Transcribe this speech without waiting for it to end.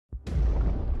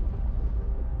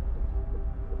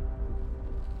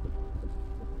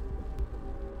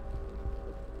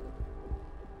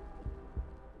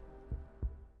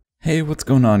Hey, what's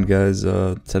going on, guys?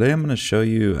 Today I'm going to show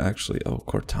you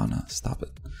Cortana, stop it.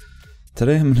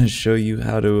 Today I'm going to show you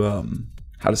how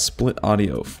to split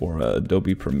audio for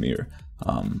Adobe Premiere.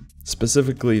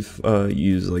 Specifically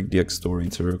use like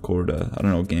Dxtory to record I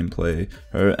don't know, gameplay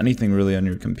or anything really on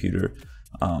your computer.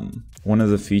 One of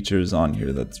the features on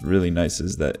here that's really nice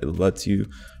is that it lets you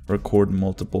record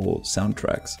multiple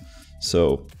soundtracks,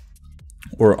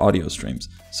 or audio streams.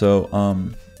 So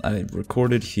I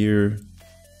recorded here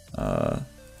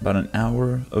about an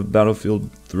hour of Battlefield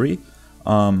 3,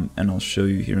 and I'll show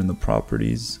you here in the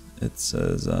properties. It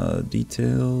says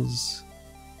details.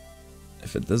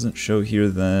 If it doesn't show here,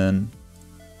 then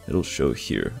it'll show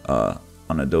here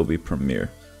on Adobe Premiere.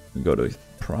 We go to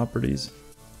properties.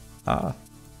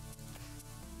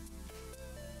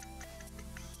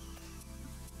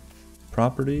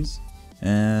 Properties,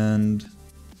 and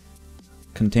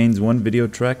contains one video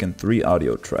track and 3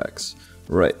 audio tracks.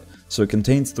 Right. So it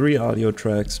contains 3 audio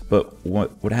tracks, but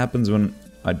what happens when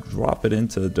I drop it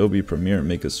into Adobe Premiere and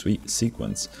make a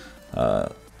sequence?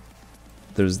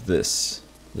 There's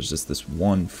just this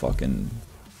one fucking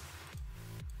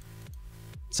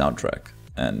soundtrack,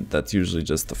 and that's usually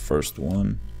just the first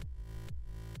one.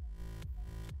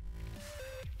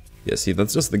 Yeah, see,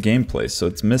 that's just the gameplay, so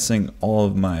it's missing all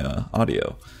of my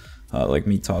audio, like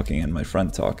me talking and my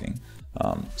friend talking.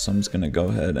 So I'm just gonna go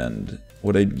ahead, and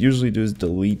what I usually do is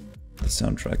delete the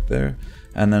soundtrack there,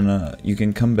 and then you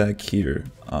can come back here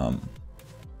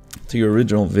to your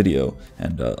original video,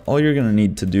 and all you're gonna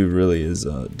need to do really is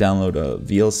download a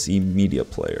VLC media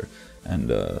player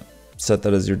and set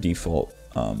that as your default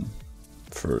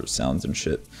for sounds and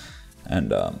shit.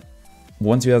 And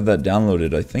once you have that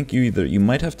downloaded, I think you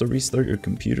might have to restart your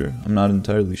computer. I'm not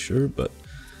entirely sure, but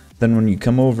then when you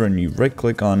come over and you right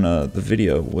click on the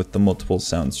video with the multiple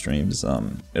sound streams,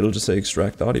 it'll just say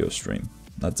extract audio stream.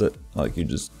 That's it. Like, you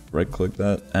just right click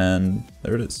that and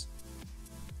there it is.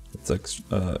 It's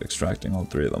extracting all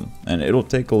 3 of them, and it'll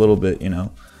take a little bit, you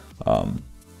know,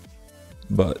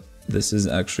 but this is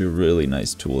actually a really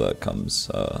nice tool that comes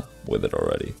with it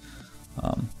already.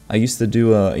 I used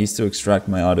to extract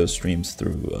my audio streams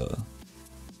through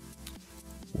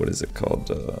what is it called,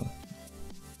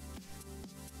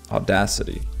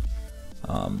 Audacity.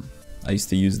 I used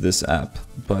to use this app,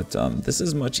 but this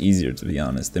is much easier, to be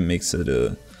honest. It makes it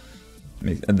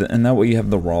and that way you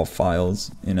have the raw files,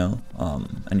 you know,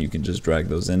 and you can just drag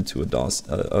those into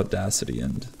Audacity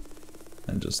and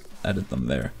just edit them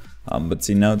there. But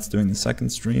see, now it's doing the second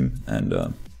stream, and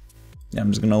yeah,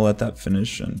 I'm just gonna let that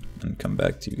finish and come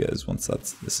back to you guys once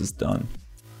this is done.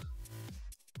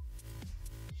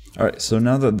 All right, so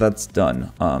now that that's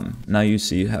done, now you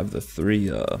see you have the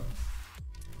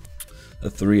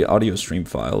three audio stream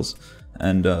files,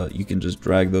 and you can just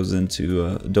drag those into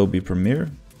Adobe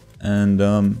Premiere, and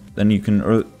then you can,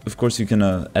 of course, you can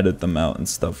edit them out and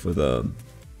stuff with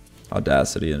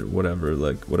Audacity and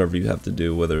whatever you have to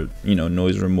do, whether, you know,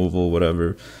 noise removal,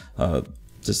 whatever,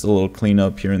 just a little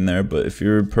cleanup here and there. But if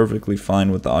you're perfectly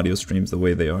fine with the audio streams the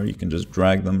way they are, you can just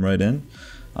drag them right in,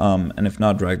 and if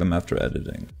not, drag them after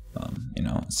editing. You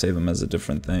know, save them as a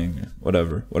different thing,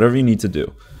 whatever you need to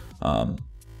do.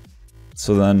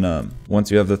 So then once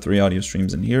you have the 3 audio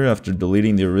streams in here, after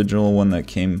deleting the original one that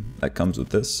comes with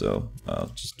this, so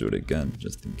I'll just do it again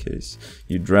just in case,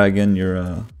 you drag in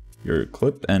your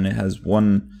clip, and it has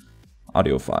 1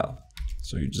 audio file.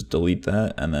 So you just delete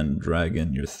that and then drag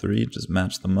in your 3, just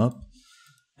match them up,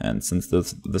 and since they're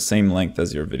the same length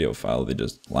as your video file, they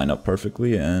just line up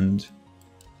perfectly. And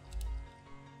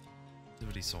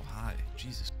so high,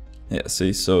 Jesus. Yeah,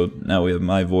 see, so now we have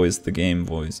my voice, the game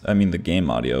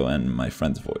audio, and my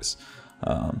friend's voice.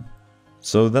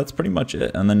 So that's pretty much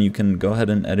it, and then you can go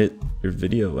ahead and edit your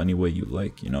video any way you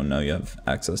like. You know, now you have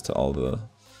access to all the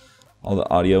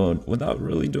audio without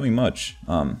really doing much.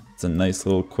 It's a nice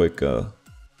little quick and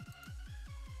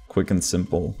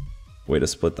simple way to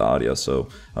split the audio. So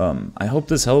I hope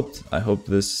this helped. I hope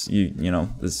this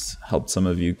this helped some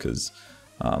of you, because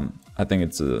I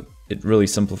think it really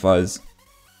simplifies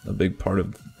a big part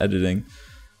of editing,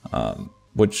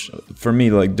 which for me,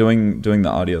 like doing the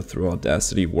audio through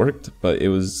Audacity worked, but it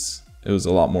was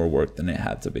a lot more work than it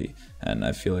had to be, and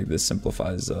I feel like this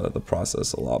simplifies the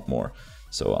process a lot more.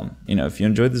 So you know, if you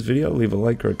enjoyed this video, leave a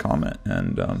like or a comment,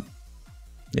 and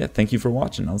yeah, thank you for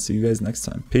watching. I'll see you guys next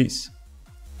time. Peace.